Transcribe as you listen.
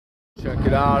Check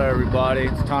it out, everybody.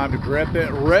 It's time to grip it,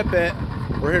 rip it.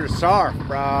 We're here to surf,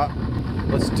 bro.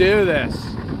 Let's do this.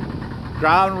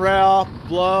 Ground rail,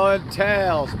 blowing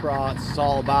tails, bro. That's what it's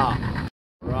all about.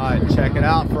 All right, check it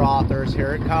out, frothers.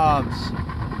 Here it comes.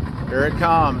 Here it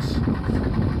comes.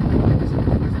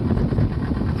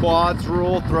 Quads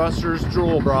rule, thrusters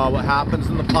drool, bro. What happens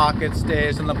in the pocket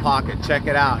stays in the pocket. Check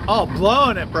it out. Oh,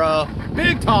 blowing it, bro.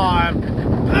 Big time.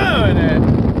 Blowing it.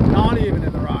 Not even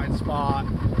in the right spot.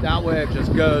 That way it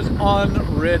just goes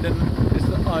unridden. It's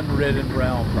the unridden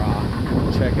realm,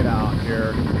 bro. Check it out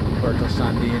here. Puerto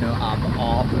Sandino out the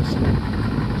office.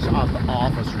 It's out the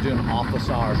office. We're doing office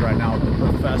hours right now with the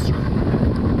professor.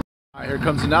 All right, here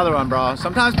comes another one, bro.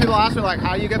 Sometimes people ask me like,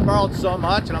 how you get barreled so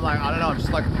much? And I'm like, I don't know, I'm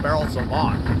just like barreled so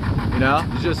long. You know,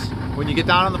 you just, when you get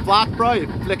down on the flats, bro, you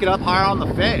flick it up higher on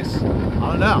the face.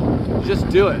 I don't know, you just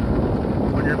do it.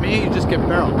 When you're me, you just get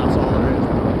barreled, that's all there is,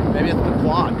 bro. Maybe it's the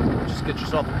quad. Just get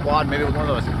yourself a quad, maybe with one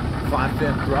of those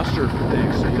 5-fin thruster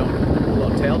things so you don't blow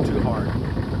tail too hard.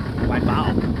 Wipe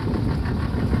out.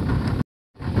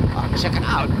 Check it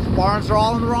out, the barns are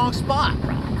all in the wrong spot,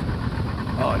 bro.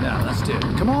 Oh no, let's do it.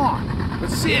 Come on.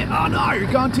 Let's see it. Oh no, you're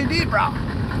going too deep, bro.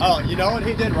 Oh, you know what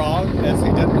he did wrong? Is he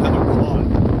didn't have a quad.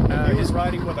 If he was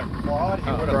riding with a quad,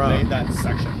 he would have made that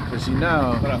section. Because you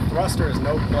know. But a thruster is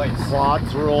no place.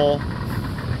 Quads rule.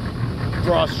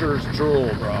 Thrusters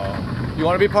drool, bro. You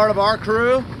want to be part of our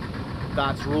crew?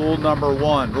 That's rule number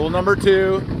 1. Rule number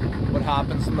 2, what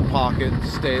happens in the pocket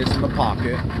stays in the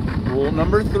pocket. Rule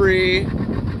number 3,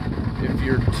 if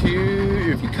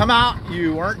you come out,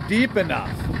 you weren't deep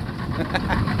enough.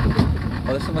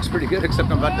 Well, this one looks pretty good, except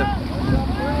I'm about to.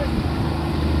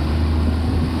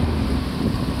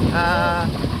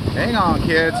 Hang on,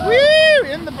 kids. Woo!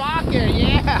 In the pocket,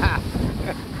 yeah.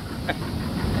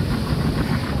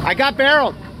 I got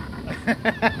barreled.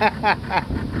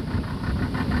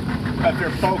 If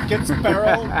your boat gets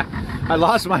barreled.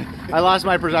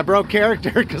 I broke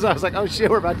character because I was like, oh shit,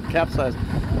 we're about to capsize.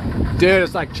 Dude,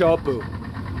 it's like chopu.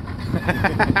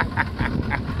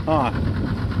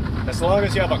 As long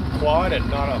as you have a quad and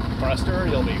not a thruster,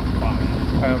 you'll be fine.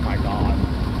 Oh my god.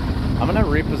 I'm gonna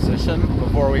reposition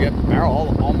before we get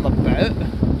barrel on the bed.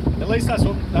 At least that's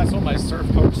what my surf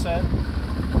coach said.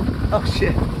 Oh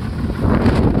shit.